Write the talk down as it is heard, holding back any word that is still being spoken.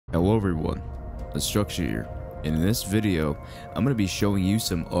Hello everyone, Structure here. In this video, I'm going to be showing you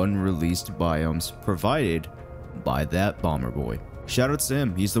some unreleased biomes provided by ThatBomberBoi. Shout out to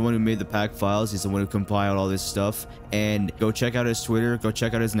him. He's the one who made the pack files. He's the one who compiled all this stuff. And go check out his Twitter. Go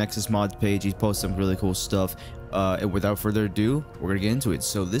check out his Nexus mods page. He posts some really cool stuff. And without further ado, we're going to get into it.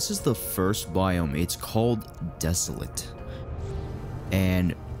 So this is the first biome. It's called Desolate.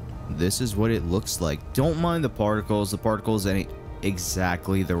 And this is what it looks like. Don't mind the particles. The particles ain't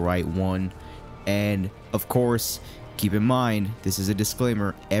exactly the right one. And of course, keep in mind, this is a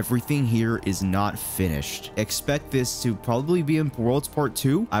disclaimer, everything here is not finished. Expect this to probably be in Worlds Part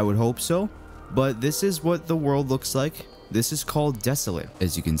 2. I would hope so. But this is what the world looks like. This is called Desolate.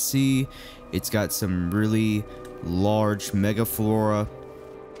 As you can see, it's got some really large mega flora,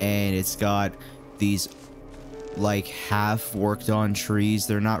 and it's got these like half worked on trees.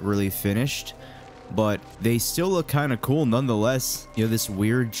 They're not really finished, but they still look kind of cool nonetheless. You know, this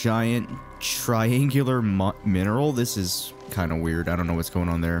weird giant triangular mineral. This is kind of weird. I don't know what's going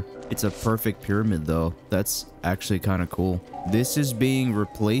on there. It's a perfect pyramid though. That's actually kind of cool. This is being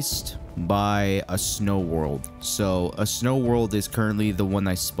replaced by a snow world. So a snow world is currently the one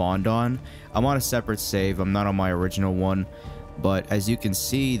I spawned on. I'm on a separate save. I'm not on my original one. But as you can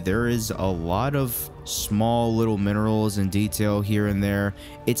see, there is a lot of small little minerals and detail here and there.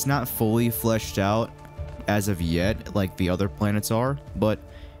 It's not fully fleshed out as of yet like the other planets are, but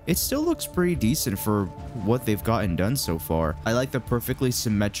it still looks pretty decent for what they've gotten done so far. I like the perfectly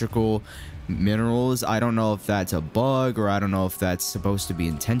symmetrical minerals. I don't know if that's a bug or I don't know if that's supposed to be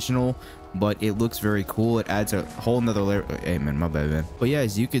intentional, but it looks very cool. It adds a whole nother layer. Hey man, my bad man. But yeah,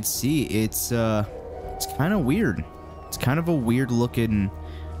 as you can see, it's kind of weird. It's kind of a weird looking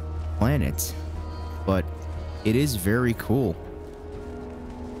planet, but it is very cool.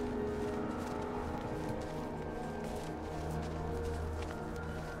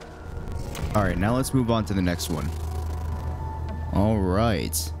 All right, now let's move on to the next one. All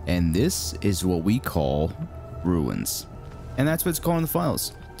right, and this is what we call Ruins. And that's what it's called in the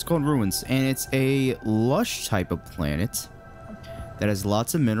files. It's called Ruins, and it's a lush type of planet that has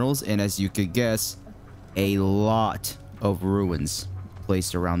lots of minerals, and as you could guess, a lot of ruins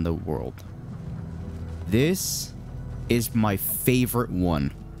placed around the world. This is my favorite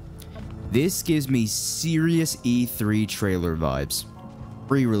one. This gives me serious E3 trailer vibes,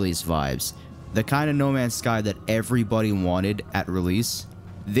 pre-release vibes, the kind of No Man's Sky that everybody wanted at release.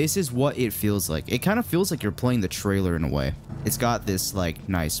 This is what it feels like. It kind of feels like you're playing the trailer in a way. It's got this like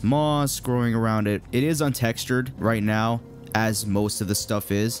nice moss growing around it. It is untextured right now, as most of the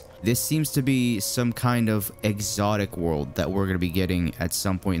stuff is. This seems to be some kind of exotic world that we're going to be getting at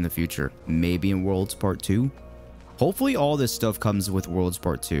some point in the future. Maybe in Worlds Part 2. Hopefully all this stuff comes with Worlds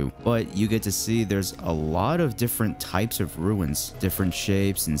Part 2. But you get to see there's a lot of different types of ruins. Different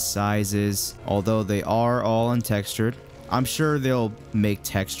shapes and sizes. Although they are all untextured. I'm sure they'll make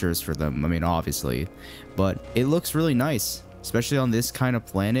textures for them. I mean, obviously. But it looks really nice. Especially on this kind of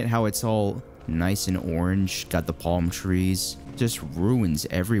planet. How it's all nice and orange. Got the palm trees. Just ruins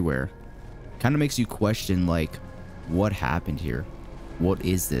everywhere. Kind of makes you question, like, what happened here? What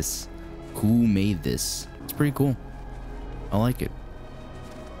is this? Who made this? It's pretty cool. I like it.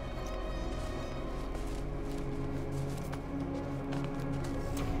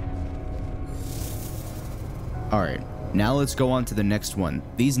 Alright, now let's go on to the next one.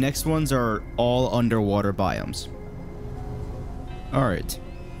 These next ones are all underwater biomes. Alright,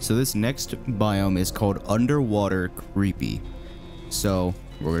 so this next biome is called Underwater Creepy. So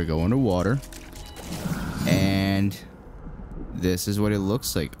we're gonna go underwater, and this is what it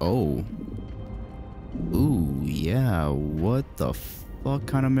looks like. Oh, ooh, yeah. What the fuck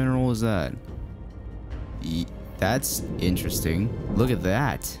kind of mineral is that? That's interesting. Look at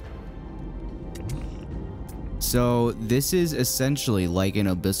that. So this is essentially like an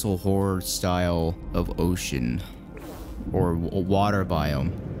abyssal horror style of ocean or water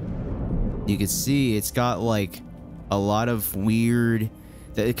biome. You can see it's got like a lot of weird,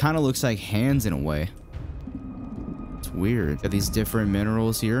 it kind of looks like hands in a way. It's weird. Got these different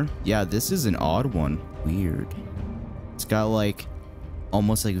minerals here. Yeah, this is an odd one. Weird. It's got like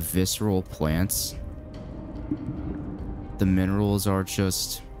almost like visceral plants. The minerals are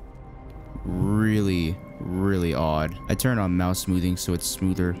just really, really odd. I turned on mouse smoothing so it's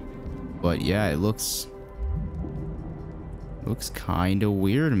smoother. But yeah, it looks kind of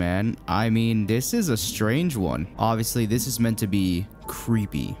weird, man. I mean, this is a strange one. Obviously, this is meant to be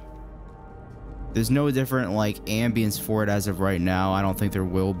creepy. There's no different, like, ambience for it as of right now. I don't think there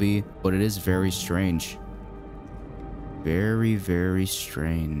will be, but it is very strange. Very, very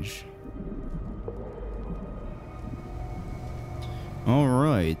strange.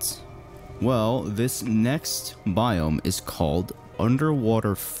 Alright. Well, this next biome is called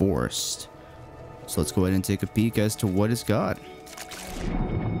Underwater Forest. So let's go ahead and take a peek as to what it's got.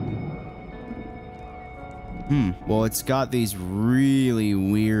 Well, it's got these really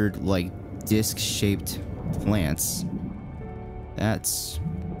weird, like, disc-shaped plants. That's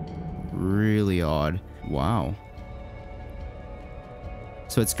really odd. Wow.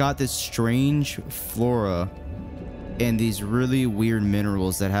 So it's got this strange flora and these really weird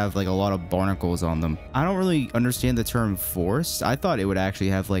minerals that have like a lot of barnacles on them. I don't really understand the term forest. I thought it would actually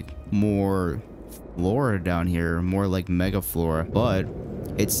have like more flora down here, more like mega flora, but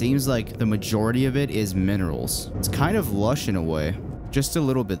it seems like the majority of it is minerals. It's kind of lush in a way. Just a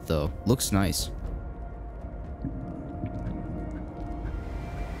little bit though. Looks nice.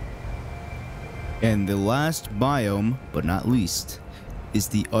 And the last biome, but not least, is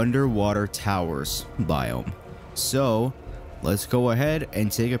the underwater towers biome. So let's go ahead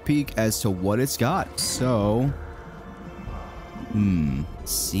and take a peek as to what it's got. So,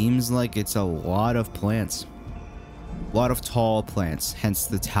 seems like it's a lot of plants. A lot of tall plants, hence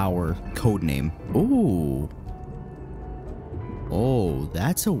the tower code name. Ooh. Oh,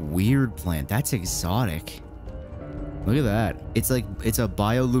 that's a weird plant. That's exotic. Look at that. It's like, it's a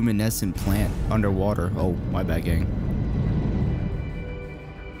bioluminescent plant underwater. Oh, my bad, gang.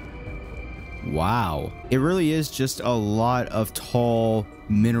 Wow. It really is just a lot of tall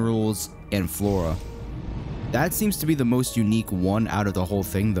minerals and flora. That seems to be the most unique one out of the whole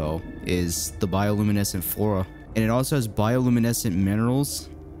thing, though, is the bioluminescent flora. And it also has bioluminescent minerals.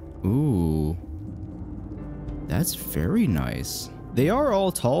 Ooh. That's very nice. They are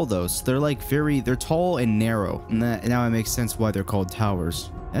all tall, though, so they're like they're tall and narrow. And now it makes sense why they're called towers.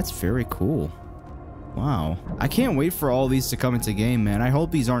 That's very cool. Wow. I can't wait for all these to come into game, man. I hope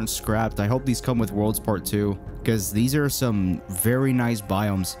these aren't scrapped. I hope these come with Worlds Part 2, because these are some very nice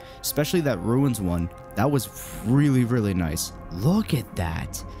biomes, especially that Ruins one. That was really, really nice. Look at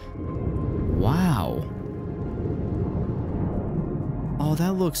that. Wow. Oh,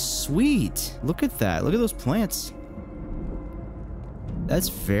 that looks sweet. Look at that. Look at those plants. That's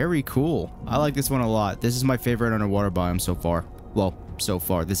very cool. I like this one a lot. This is my favorite underwater biome so far. Well, so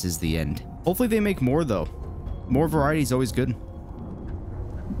far. This is the end. Hopefully they make more, though. More variety is always good.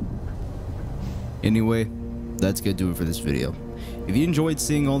 Anyway, that's gonna do it for this video. If you enjoyed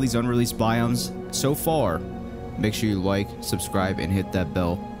seeing all these unreleased biomes so far, make sure you like, subscribe, and hit that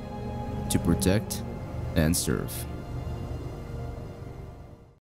bell to protect and serve.